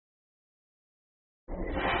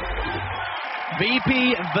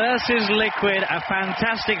VP versus Liquid, a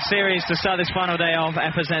fantastic series to start this final day of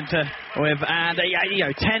Epicenter with, and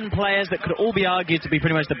 10 players that could all be argued to be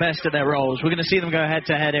pretty much the best at their roles. We're going to see them go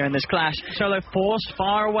head-to-head here in this clash. Solo forced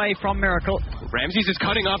far away from Miracle. Ramses is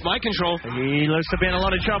cutting off mind control. He looks to be in a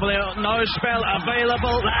lot of trouble here. No spell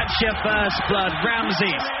available. That's your first blood.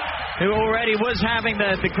 Ramses, who already was having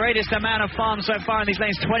the greatest amount of farm so far in these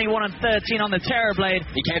lanes, 21 and 13 on the Terrorblade.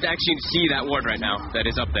 He can't actually see that ward right now that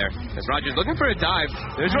is up there. As Roger's looking for a dive,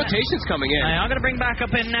 there's rotations coming in. They are going to bring back up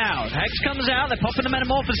in now. Hex comes out, they're popping the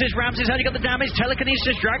Metamorphosis. Ramses already got the damage,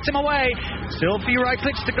 Telekinesis drags him away. Still a few right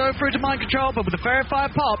clicks to go through to mind control, but with the Fairy Fire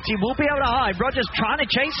popped, he will be able to hide. Roger's trying to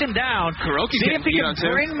chase him down. Kuroki's see if he can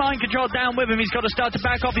bring mind control down with him. He's got to start to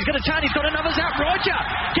back off. He's going to turn, he's got another zap. Roger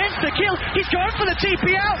gets the kill. He's going for the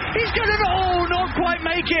TP out. He's going to not quite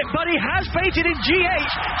make it, but he has baited in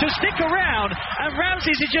GH to stick around, and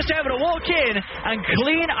Ramses is just able to walk in and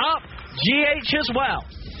clean up GH as well.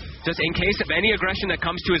 Just in case of any aggression that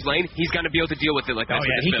comes to his lane, he's going to be able to deal with it like that. Oh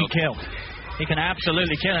yeah, he can kill. He can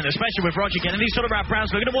absolutely kill, and especially with Roger getting these sort of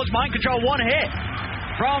wraparounds, looking towards mind control, one hit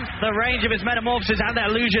from the range of his Metamorphosis and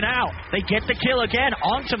that illusion out. They get the kill again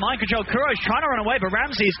onto mind control. Kuro's trying to run away, but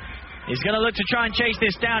Ramses is going to look to try and chase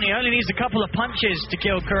this down. He only needs a couple of punches to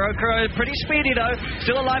kill Kuro. Kuro pretty speedy though,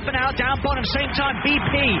 still alive for now. Down bottom, same time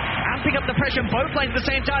BP amping up the pressure in both lanes at the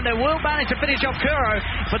same time. They will manage to finish off Kuro,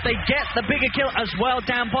 but they get the bigger kill as well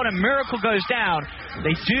down bottom. Miracle goes down.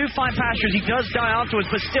 They do find Pasha as he does die afterwards,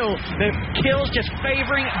 but still the kills just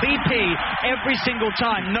favoring BP every single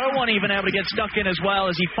time. No one even able to get stuck in as well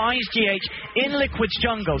as he finds GH in Liquid's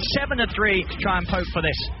jungle. 7-3 to try and poke for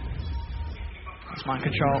this. It's mind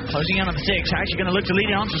control, closing in on the 6, actually going to look to lead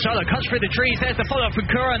it on to Solo, cuts through the trees, there's the follow-up from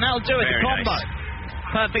Kuro, and that'll do it, the combo. Nice.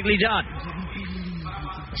 Perfectly done.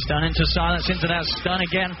 Stun into silence, into that stun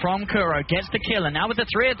again from Kuro, gets the kill, and now with the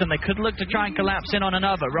 3 of them, they could look to try and collapse in on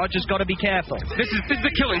another. Roger's got to be careful. This is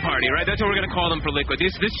the killing party, right? That's what we're going to call them for Liquid.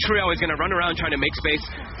 This trio is going to run around trying to make space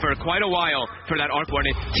for quite a while for that arc ward.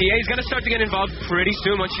 TA is going to start to get involved pretty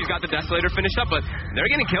soon once she's got the Desolator finished up, but they're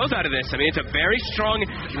getting kills out of this. I mean, it's a very strong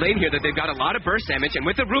lane here that they've got a lot of burst damage, and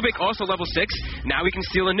with the Rubik also level 6, now we can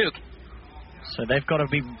steal a nuke. So they've got to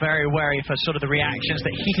be very wary for sort of the reactions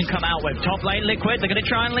that he can come out with. Top lane Liquid, they're going to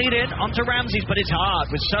try and lead in onto Ramses, but it's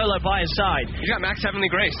hard with Solo by his side. He's got Max Heavenly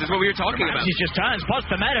Grace, this is what we were talking about. Ramses just turns, pots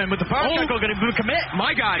the meta, and with the power cycle going to commit.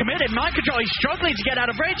 My guy. Committed, mind control, he's struggling to get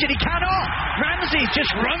out of range, and he cannot. Ramses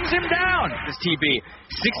just runs him down. This TB,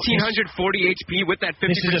 1640 HP with that 50%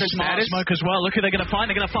 This is a smart smoke as well. Look who they're going to find.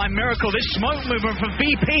 They're going to find Miracle. This smoke movement from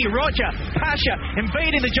VP, Roger, Pasha,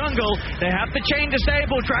 invading the jungle. They have to chain the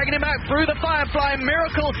stable, dragging him back through the Firefly, and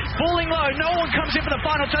Miracle falling low. No one comes in for the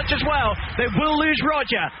final touch as well. They will lose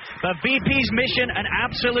Roger, but VP's mission an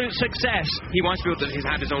absolute success. He wants to be able to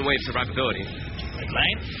have his own way of survivability. Mid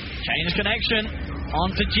lane, change connection.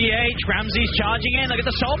 Onto GH, Ramses charging in. They get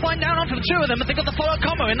the Soulbind down onto the 2 of them, but they got the follow-up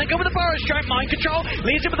combo, and they go with the Burrow Strike. Mind control,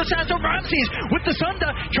 leads him with the Sandstorm. Ramses with the Sunder,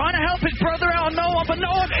 trying to help his brother out on no one, but no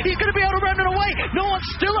one, he's going to be able to run it away. No one's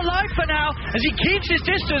still alive for now, as he keeps his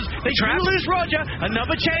distance. They try to lose Roger.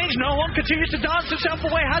 Another change, no one continues to dance himself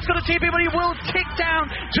away. Has got a TP, but he will tick down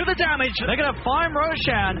to the damage. They're going to find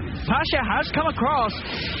Roshan. Pasha has come across.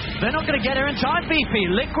 They're not going to get her in time,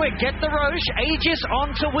 VP. Liquid, get the Roche. Aegis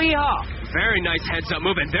onto Weeha. Very nice heads-up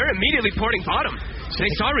move, and they're immediately porting bottom. They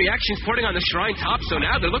saw reactions porting on the Shrine top, so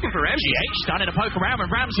now they're looking for Ramses. GH starting to poke around with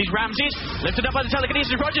Ramses. Lifted up by the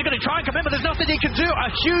Telekinesis. Roger's going to try and come in, but there's nothing he can do. A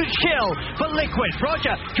huge kill for Liquid.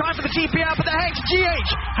 Roger trying for the TP out, but the Hex. GH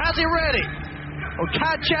has it ready. Will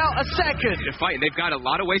catch out a second. They're fighting. They've got a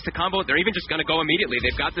lot of ways to combo. They're even just going to go immediately.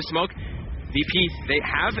 They've got the smoke. VP, they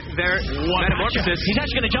have their Metamorphosis. He's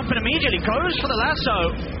actually going to jump in immediately. Goes for the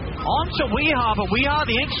lasso. Onto Weeha, but Weeha,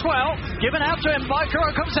 the ink swell, given out to him by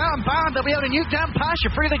Kuro, comes out and bound. They'll be able to nuke down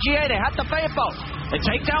Pasha, free the GA. They had the Firebolt. They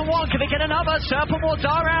take down one. Can they get another? Serpent will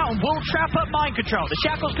die out and will trap up mind control. The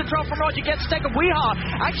Shackles control from Roger gets taken. Weeha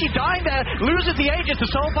actually dying there, loses the Aegis.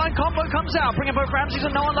 The Soulbind combo comes out, bringing both Ramses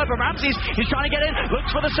and no one low. But Ramses is trying to get in,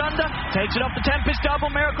 looks for the Sunder, takes it off the Tempest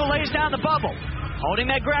double. Miracle lays down the bubble. Holding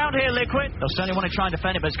their ground here, Liquid. They'll certainly want to try and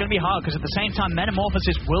defend it, but it's going to be hard because at the same time,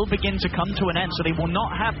 Metamorphosis will begin to come to an end, so they will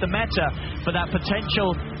not have the meta for that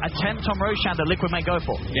potential attempt on Roshan that Liquid may go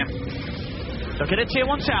for. Yeah. Look at a tier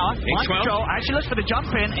 1 tower. Mind control actually looks for the jump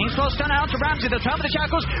in. Inkswell's done out to Ramsey. They'll turn with the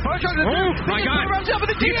shackles. Oh my God. Ramsey up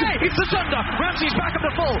with the TA. It's the Sunder. Ramsey's back up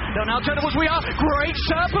the full. They'll now turn towards We Are. Great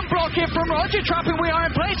serpent block here from Roger. Trapping We Are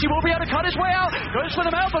in place. He will be able to cut his way out. Goes for the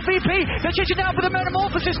mail for VP. They're chasing down for the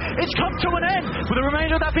Metamorphosis. It's come to an end. With the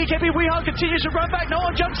remainder of that BKB, We Are continues to run back. No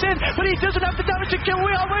one jumps in, but he doesn't have the damage to kill We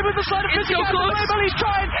Are. Away with the slide of It's so close. He's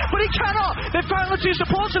trying, but he cannot. They've found the 2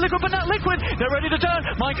 supports to Liquid, but not Liquid. They're ready to turn.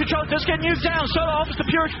 Mind control does get nuked down. Solo offers the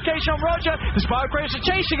purification on Roger. The Spire Graves are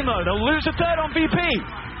chasing him though. They'll lose a third on VP.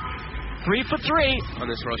 3 for 3. On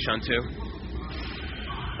this Roshan too.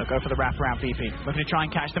 They'll go for the wraparound VP. Looking to try and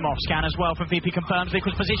catch them off. Scan as well from VP confirms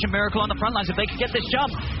Liquid's position. Miracle on the front lines. If they can get this jump,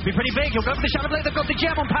 be pretty big. He'll go for the Shadow Blade. They've got the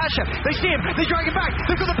gem on Pasha. They see him. They drag him back.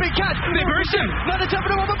 They've got the big catch. They burst him. Another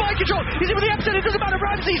Terminator over mind control. He's in with the epicenter. It doesn't matter.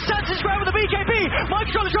 Ramsey stands his ground with the BKB. Mind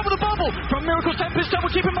control is dropping the bubble. From Miracle's Tempest double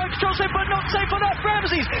keeping mind control safe, but not safe enough.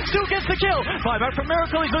 Ramsey still gets the kill. Buyback from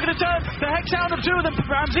Miracle. He's looking to turn the hex down of 2 of them.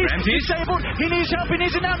 Ramsey disabled. He needs help. He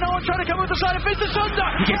needs it now. No one trying to come with the side of Mr. Sunder.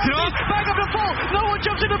 He gets it off. Back up the full. No one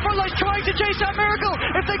jumps in the front line trying to chase out Miracle.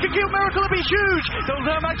 If they can kill Miracle, it'd be huge. They'll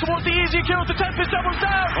turn back towards the easier kills. The Tempest doubles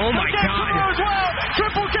down. Oh my God. As well.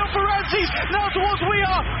 Triple kill for Ramsey. Now towards We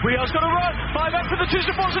Are. We Are's got to run. 5 for the 2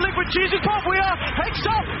 supports of Liquid. Jesus pop. We Are. Hexed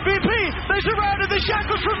up. VP. They surrounded the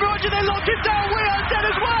shackles from Roger. They locked him down. We Are dead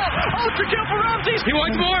as well. Ultra kill for Ramsey. He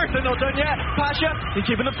wants more. They're not done yet. Pasha. He's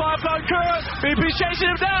keeping the fire flowing. Kuro. VP's chasing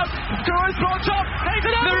him down. Kuro's blocked up.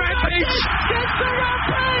 Nathan The rampage. Gets the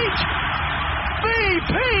rampage.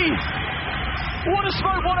 VP. What a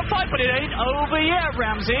smoke, what a fight, but it ain't over yet,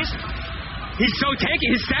 Ramses. He's so tanky.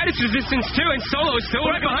 His status resistance too, and Solo is still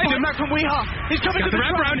right behind him. Back from We Are. He's coming to the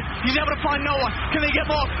wraparound. He's able to find no one. Can they get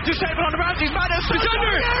more? Disable on the Ramses. Madness. It's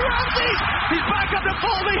under. Ramses. He's back up to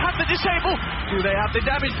full. They have the disable. Do they have the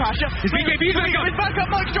damage, Pasha? His BKB's back up. He's back up.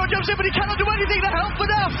 Mike George jumps in, but he cannot do anything to help for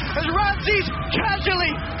now. As Ramses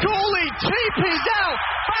casually, coolly TP's out.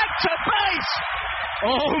 Back to base.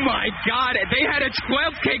 Oh my God, they had a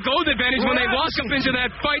 12k gold advantage when they walk up into that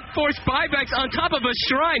fight, force buybacks on top of a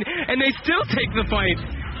shrine, and they still take the fight.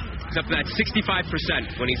 He's up to that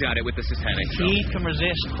 65% when he's at it with the systemic. He can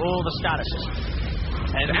resist all the statuses.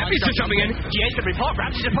 And Happy's just jumping in. GH can report.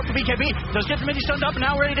 Ramsey just put the BKB. Does get the mini stunned up and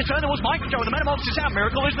now ready to turn towards mind control. The Metamorphosis out.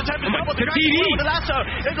 Miracle is the Tempest double. The TD. With the lasso.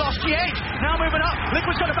 They've lost GH. Now moving up.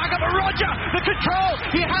 Liquid's got to back up. But Roger, the control.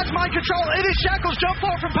 He has mind control. It is shackles. Jump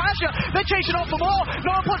forward from Pasha. They're chasing off for more.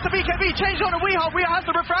 No one puts the BKB. Change on to Weehaw. Weehaw has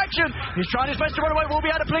the refraction. He's trying his best to run away. Will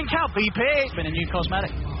be able to blink out. VP. It's been a new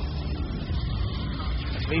cosmetic.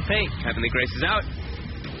 VP. Heavenly Grace is out.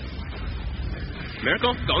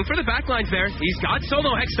 Miracle going for the backlines there. He's got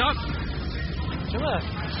Solo hexed up. Do a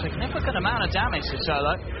significant amount of damage to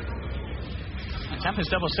Solo. And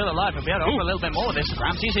Tempest Double still alive, but we had to offer a little bit more of this.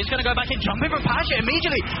 Ramses is going to go back in, jumping from Pasha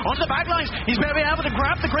immediately onto the backlines. He's going to be able to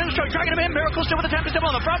grab the Grimstroke, dragging him in. Miracle still with the Tempest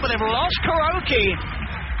Double on the front, but they've lost Kuroki.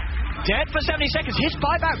 Dead for 70 seconds. His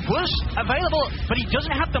buyback was available, but he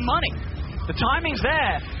doesn't have the money. The timing's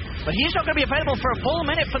there. But he's not going to be available for a full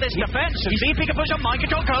minute for this defense. So VP can push up. Mind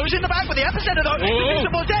control goes in the back with the epicenter though.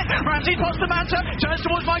 The ball dead. Ramsey pops the Manta, turns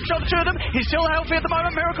towards mind control, 2 of them. He's still healthy at the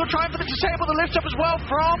moment. Miracle trying for the disable, the lift up as well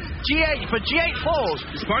from GH. But GH falls.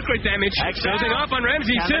 Spark rate damage. Building up on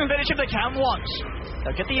Ramsey too. Can they finish him? They can once.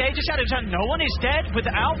 They'll get the Aegis out of turn. No one is dead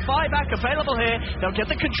without buyback available here. They'll get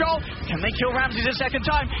the control. Can they kill Ramses a second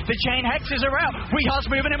time? The chain hexes around. Weeha's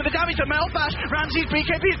moving in with the damage to Melfash. Ramses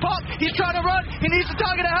BKB's popped. He's trying to run. He needs the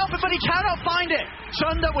target to help him, but he cannot find it.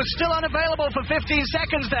 Sunder was still unavailable for 15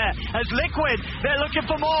 seconds there. As Liquid, they're looking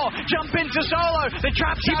for more. Jump into Solo. The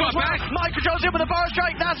trap's out as well. Mike controls in with the bar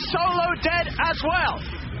strike. That's Solo dead as well.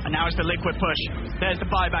 And now it's the Liquid push. There's the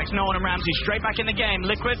buybacks. No one and Ramsey straight back in the game.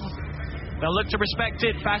 Liquid, they'll look to respect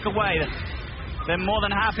it, back away. They're more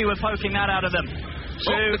than happy with poking that out of them.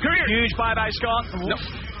 The courier. Huge buybacks gone. No.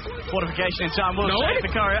 Fortification in time. We'll save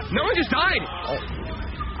the courier. No one just died.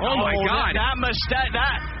 Oh my God. That mistake.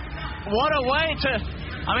 What a way to...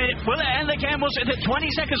 I mean, will it end the game? Was it 20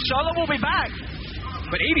 seconds? Solo will be back.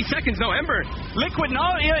 But 80 seconds, no Ember. Liquid,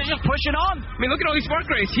 no, he's just pushing on. I mean, look at all these spark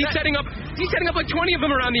rays. He's setting up like 20 of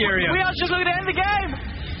them around the area. We are just looking to end the game.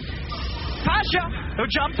 Pasha, he'll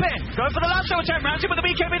jump in. Go for the lasso attempt. Ramsey with the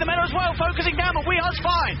BKB, the middle as well. Focusing down, but Weeha's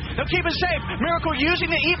fine. They'll keep him safe. Miracle using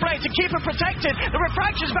the E-Blade to keep him protected. The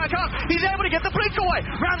refraction's back up. He's able to get the blink away.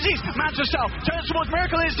 Ramses, Manta style, turns towards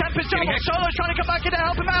Miracle. His Tempest double. Solo's trying to come back in to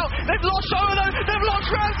help him out. They've lost Solo though. They've lost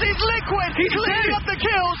Ramses. Liquid. He's clearing up the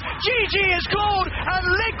kills. GG is called, and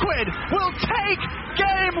Liquid will take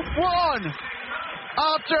game 1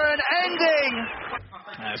 after an ending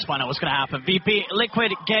Let's find out what's going to happen. VP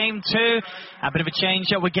Liquid game 2. A bit of a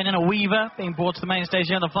change. We're getting a Weaver being brought to the main stage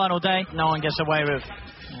here on the final day. No one gets away with,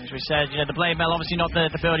 as we said, the Blade Mail, obviously not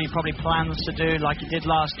the build he probably plans to do like he did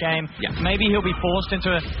last game. Yeah. Maybe he'll be forced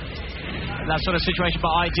into that sort of situation,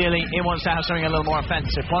 but ideally he wants to have something a little more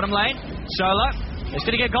offensive. Bottom lane, Solo. It's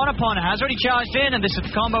going to get gone upon. Has already charged in, and this is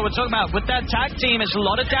the combo we're talking about. With that tag team, it's a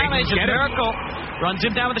lot of damage. And Miracle runs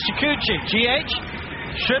him down with the Shikuchi. GH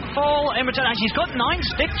should fall in return. Actually, he's got 9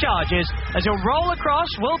 stick charges as he'll roll across.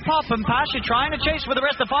 Will pop and Pasha trying to chase with the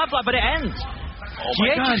rest of Firefly, but it ends.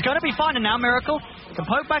 GH is going to be fine, and now Miracle can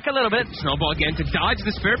poke back a little bit. Snowball again to dodge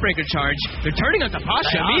the Spirit Breaker charge. They're turning onto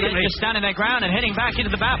Pasha immediately. Just standing their ground and hitting back into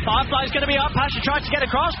the bat. Firefly's going to be up. Pasha tries to get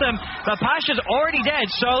across them, but Pasha's already dead.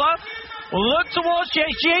 Solo will look towards GH.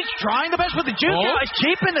 GH trying the best with the juke. He's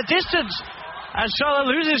keeping the distance. As Solo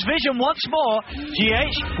loses vision once more,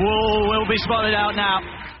 GH will be spotted out now.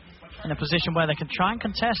 In a position where they can try and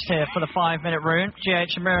contest here for the 5-minute rune.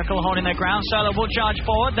 GH and Miracle holding their ground. Solo will charge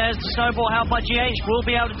forward. There's the snowball helped by GH. Will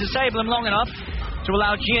be able to disable him long enough to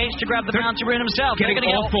allow GH to grab the bounty rune himself. They're going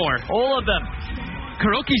to get all of them.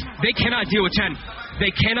 Kuroki's, they cannot deal with Chen. They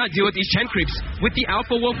cannot deal with these Chen creeps. With the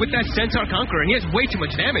Alpha Wolf, with that Centaur Conqueror, he has way too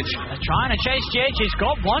much damage. They're trying to chase GH. He's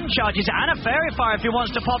got 1 charge. He's and a Fairy Fire if he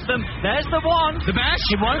wants to pop them. There's the 1. The bash.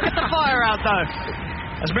 He won't get the fire out, though.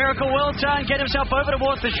 As Miracle will turn, get himself over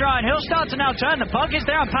towards the shrine. He'll start to now turn. The bug is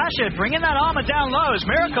there on Pasha, bringing that armor down low. As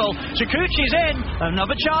Miracle, Shikuchi's in.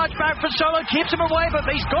 Another charge back for Solo. Keeps him away, but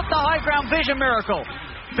he's got the high ground vision, Miracle.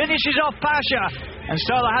 Finishes off Pasha. And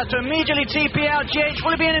Solo has to immediately TP out. GH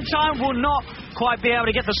will he be in time? Will not quite be able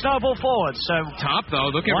to get the snowball forward. So top,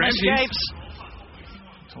 though. Look at Ramsey. Escapes.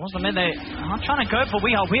 Towards the mid, they are trying to go for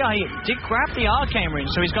Weehaw. Weehaw did grab the Arcane Ring,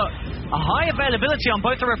 so he's got a high availability on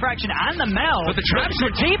both the Refraction and the Mel. But the traps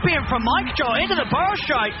are TPing from Mike Control into the Burrow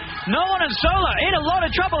Strike. No one in Solo in a lot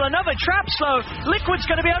of trouble. Another trap slow. Liquid's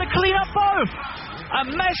going to be able to clean up both. A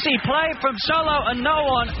messy play from Solo and no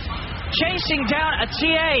one chasing down a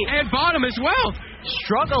TA. And bottom as well.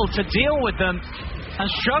 Struggle to deal with them and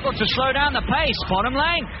struggle to slow down the pace. Bottom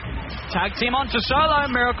lane. Tag team onto Solo.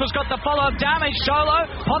 Miracle's got the follow-up damage. Solo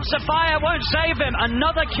pops the fire, won't save him.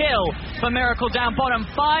 Another kill for Miracle down bottom.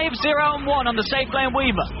 5-0-1 on the safe lane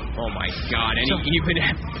Weaver. Oh my god, and even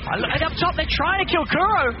up top, they're trying to kill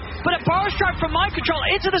Kuro, but a Burrow Strike from Mind Control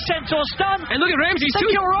into the Centaur stun. And look at Ramsey,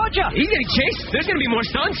 too. Kill Roger. He's getting chased. There's going to be more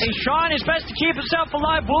stuns. He's trying his best to keep himself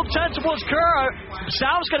alive. Will turn towards Kuro.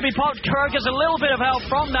 Salve's going to be popped. Kuro gets a little bit of help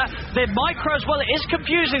from that. The micro as well, it is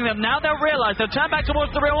confusing them. Now they'll realize. They'll turn back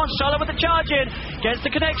towards the real one. Solo with the charge in. Gets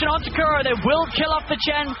the connection onto Kuro. They will kill off the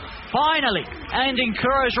Chen. Finally, ending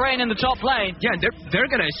Kuro's reign in the top lane. Yeah, they're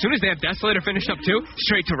going to, as soon as they have Desolator finished up too,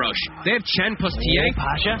 straight to Roche. They have Chen plus TA.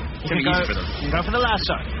 Pasha. It's going to be easy for them. Go for the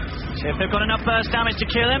lasso. See if they've got enough burst damage to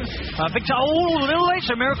kill him. Perfect. Oh, a little late,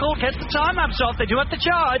 so Miracle gets the time maps off. They do have to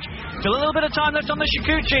charge. Still a little bit of time left on the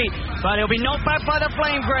Shikuchi, but he'll be knocked back by the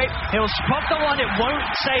Flame Grape. He'll spot the one. It won't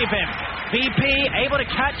save him. VP able to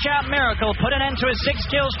catch out Miracle, put an end to his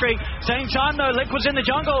 6-kill streak. Same time though, Liquid's in the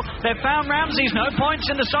jungle. They've found Ramses. No points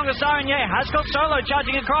in the Song of Siren yet. Has got Solo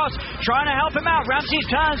charging across, trying to help him out. Ramses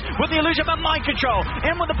turns with the illusion of Mind Control.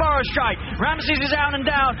 In with the Burrow Strike. Ramses is out and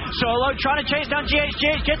down. Solo trying to chase down GH.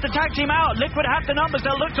 GH gets the tag team out. Liquid have the numbers.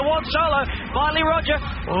 They'll look towards Solo. Finally Roger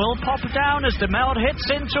will pop down as the meld hits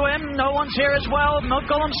into him. No one's here as well. Milk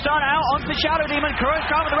Golem stun out onto the Shadow Demon. Kuro's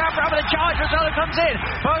trying with the wrap around with a charge. Solo comes in.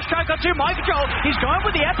 Burrow Strike got 2. Mind Control. He's going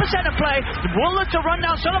with the epicenter play. Will look to run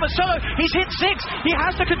down Solo, but Solo, he's hit 6. He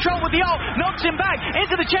has the control with the ult. Knocks him back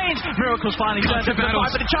into the chains. Miracle's finally turned to the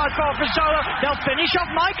fight for the charge forward for Solo. They'll finish off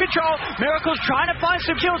Mind Control. Miracle's trying to find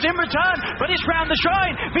some kills in return, but it's round the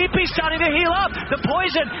shrine. VP starting to heal up. The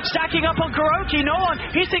poison stacking up on Kuroki. No one.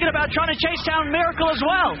 He's thinking about trying to chase down Miracle as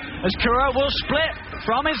well. As Kuro will split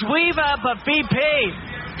from his Weaver, but VP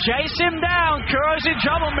chase him down. Kuro's in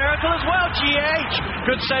trouble. Miracle as well. GH.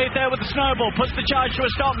 Good save there with the snowball. Puts the charge to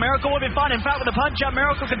a stop. Miracle will be fine. In fact, with the punch up,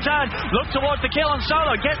 Miracle can turn. Look towards the kill on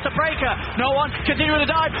Solo. Gets the breaker. No one. Continue with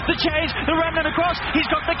the dive. The chase. The remnant across. He's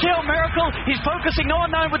got the kill. Miracle. He's focusing. No one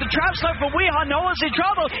knowing with the trap slope for Weehaw. No one's in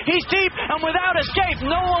trouble. He's deep and without escape.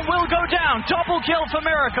 No one will go down. Double kill for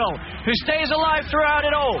Miracle, who stays alive throughout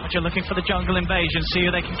it all. But you're looking for the jungle invasion. See who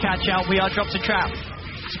they can catch out. Weehaw drops a trap.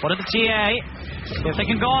 Spotted the TA. If they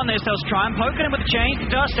can go on this, they'll try and poke him with the chain.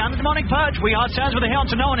 Dust and the demonic purge. Weehaw turns with a hill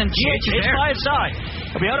to no one, and GH is by his side.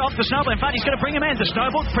 He'll be out off the Snowball. In fact, he's going to bring him in. The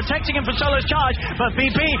Snowball protecting him from Solo's charge. But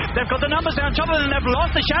VP, they've got the numbers there on top of them. They've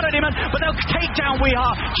lost the Shadow Demon, but they'll take down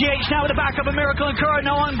Weehaw. GH now with the backup of Miracle and Kuro.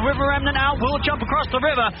 No one. River Remnant out. Will jump across the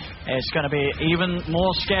river. It's going to be even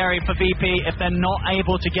more scary for VP if they're not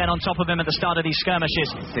able to get on top of him at the start of these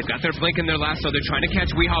skirmishes. They've got their blink in their lasso. They're trying to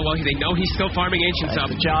catch Weehaw while they know he's still farming Ancients up.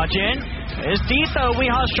 Charge in. There's Detho.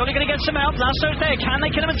 Weehaw surely going to get some out. Lasso's there. Can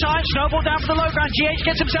they kill him in time? Snowball down for the low ground. GH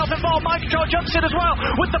gets himself involved. Mind Control jumps in as well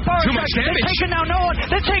with the burrow. Too much damage. They're taking down no one.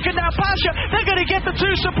 They're taking down Pasha. They're going to get the 2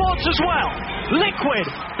 supports as well. Liquid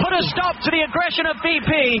put a stop to the aggression of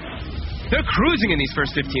VP. They're cruising in these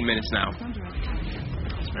first 15 minutes now.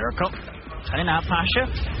 Miracle. Turning out Pasha.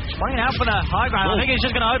 Running out for the high ground. I think he's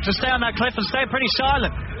just going to hope to stay on that cliff and stay pretty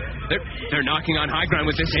silent. They're knocking on high ground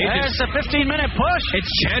with this Aegis. It's a 15-minute push.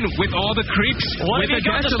 It's Chen with all the creeps. What with have the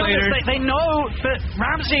you got to stop this? They know that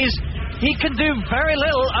Ramses, he can do very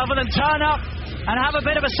little other than turn up and have a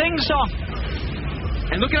bit of a sing-song.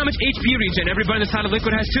 And look at how much HP regen everybody on the side of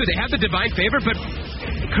Liquid has too. They have the Divine Favor, but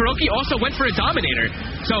Kuroki also went for a Dominator.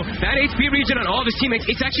 So that HP regen on all of his teammates,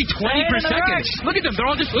 it's actually 20 per second. Look at them. They're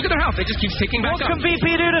all just, look at their health. They just keep ticking back up. What can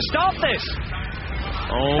VP do to stop this?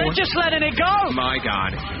 Oh. They're just letting it go. My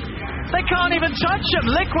God. They can't even touch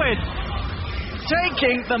him. Liquid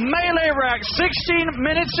taking the melee rack 16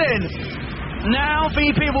 minutes in. Now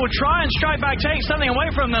VP will try and strike back, take something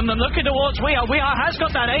away from them. They're looking towards Weehaw. Weehaw has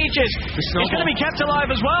got that Aegis. He's going to be kept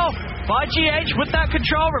alive as well by GH with that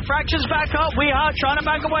control. Refractions back up. Weehaw trying to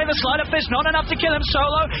back away the Sleight of Fist. Not enough to kill him.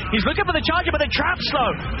 Solo. He's looking for the charger, but the trap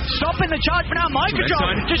slow. Stopping the charge, but now Mind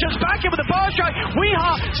Control just back in with the power strike.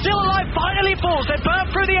 Weehaw still alive. Finally falls. They burn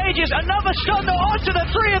through the Aegis. Another stun though onto the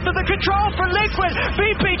 3 into the control for Liquid.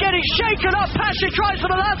 VP getting shaken up. Pasha tries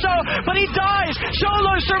for the lasso, but he dies.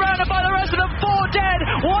 Solo surrounded by the rest of them. 4 dead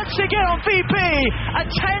once again on VP. A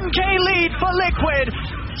 10k lead for Liquid.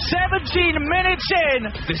 17 minutes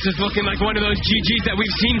in. This is looking like one of those GGs that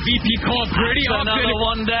we've seen VP call pretty often. Another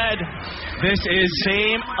one dead. This is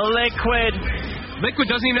Team Liquid. Liquid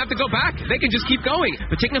doesn't even have to go back. They can just keep going.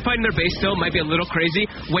 But taking a fight in their base still might be a little crazy.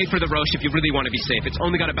 Wait for the Roche if you really want to be safe. It's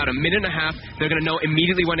only got about a minute and a half. They're going to know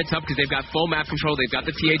immediately when it's up because they've got full map control. They've got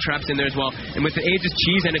the TA traps in there as well. And with the Aegis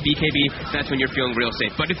Cheese and a BKB, that's when you're feeling real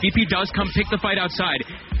safe. But if VP does come pick the fight outside,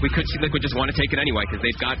 we could see Liquid just want to take it anyway because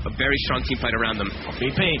they've got a very strong team fight around them.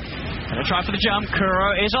 VP going to try for the jump.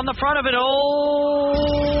 Kuro is on the front of it all.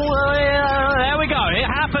 There we go. It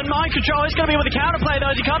happened. Mind Control is going to be with the counterplay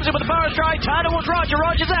though as he comes in with the power strike. Turn towards Roger.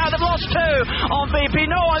 Roger's out. They've lost 2 on VP.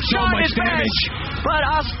 No one's showing his best. But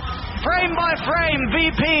us, frame by frame,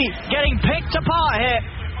 VP getting picked apart here.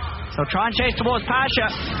 So try and chase towards Pasha.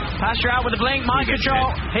 Pasha out with the blink. Mind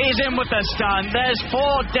Control. He's in with the stun. There's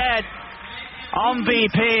 4 dead on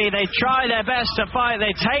VP. They try their best to fight.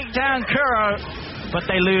 They take down Kuro, but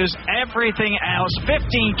they lose everything else.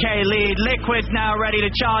 15k lead. Liquid now ready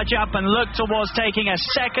to charge up and look towards taking a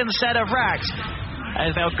second set of racks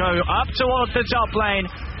as they'll go up towards the top lane.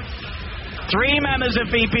 3 members of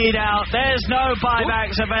VP down. There's no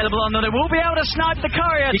buybacks available on them. They will be able to snipe the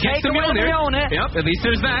courier. He take away the Mjolnir. Yep, at least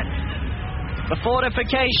there's that. The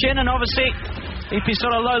fortification, and obviously VP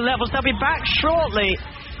sort of low levels. They'll be back shortly.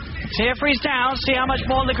 Tier 3's down. See how much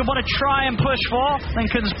more Liquid want to try and push for.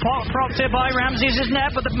 Lincoln's propped here by Ramses'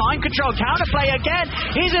 net, but the Mind Control counterplay again.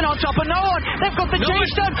 He's in on top of no one. They've got the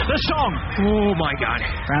chase done. The song. Oh my God.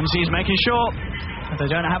 Ramses making sure that they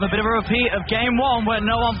don't have a bit of a repeat of game 1 where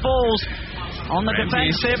no one falls. On the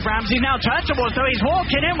defensive, Ramsey now turns towards, so he's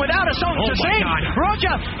walking in without a song to sing.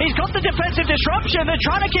 Roger, he's got the defensive disruption. They're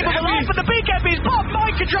trying to keep him alive, but the BKB's pop.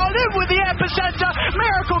 Mind Control in with the epicenter.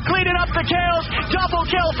 Miracle cleaning up the kills. Double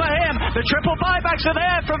kill for him. The triple buybacks are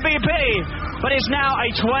there from VP. But it's now a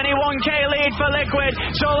 21k lead for Liquid.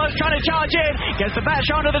 Solo's trying to charge in. Gets the bash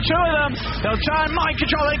onto the 2 of them. They'll turn Mind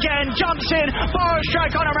Control again. Jumps in. Borrow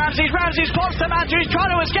strike on a Ramses. Ramses pops the man. He's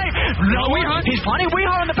trying to escape. No, he's finding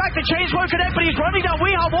Weehaw in the back. The chain's woken in, but he's running down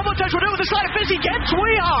Weehaw. One more touch will do with the Sleight of Fist. He gets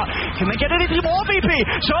Weehaw. Can they get anything more, VP?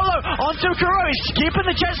 Solo onto Kuro. He's keeping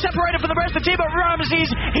the chest separated from the rest of the team. But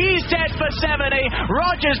Ramses, he's dead for 70.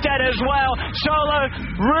 Roger's dead as well. Solo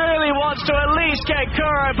really wants to at least get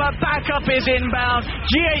Kuro, but backup is inbound.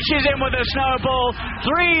 GH is in with a snowball.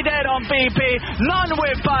 3 dead on VP. None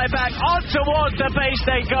with buyback. On towards the base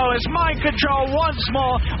they go as Mind Control once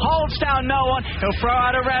more holds down no one. He'll throw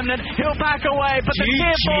out a remnant. He'll back away, but the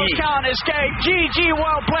Tier 4 can't escape. GG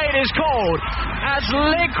well played is called as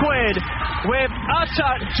Liquid with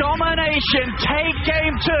utter domination take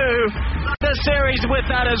game 2. The series with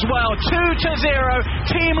that as well. 2-0.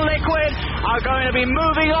 Team Liquid are going to be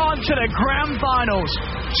moving on to the grand finals.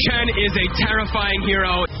 Chen is a terrifying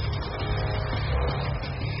hero.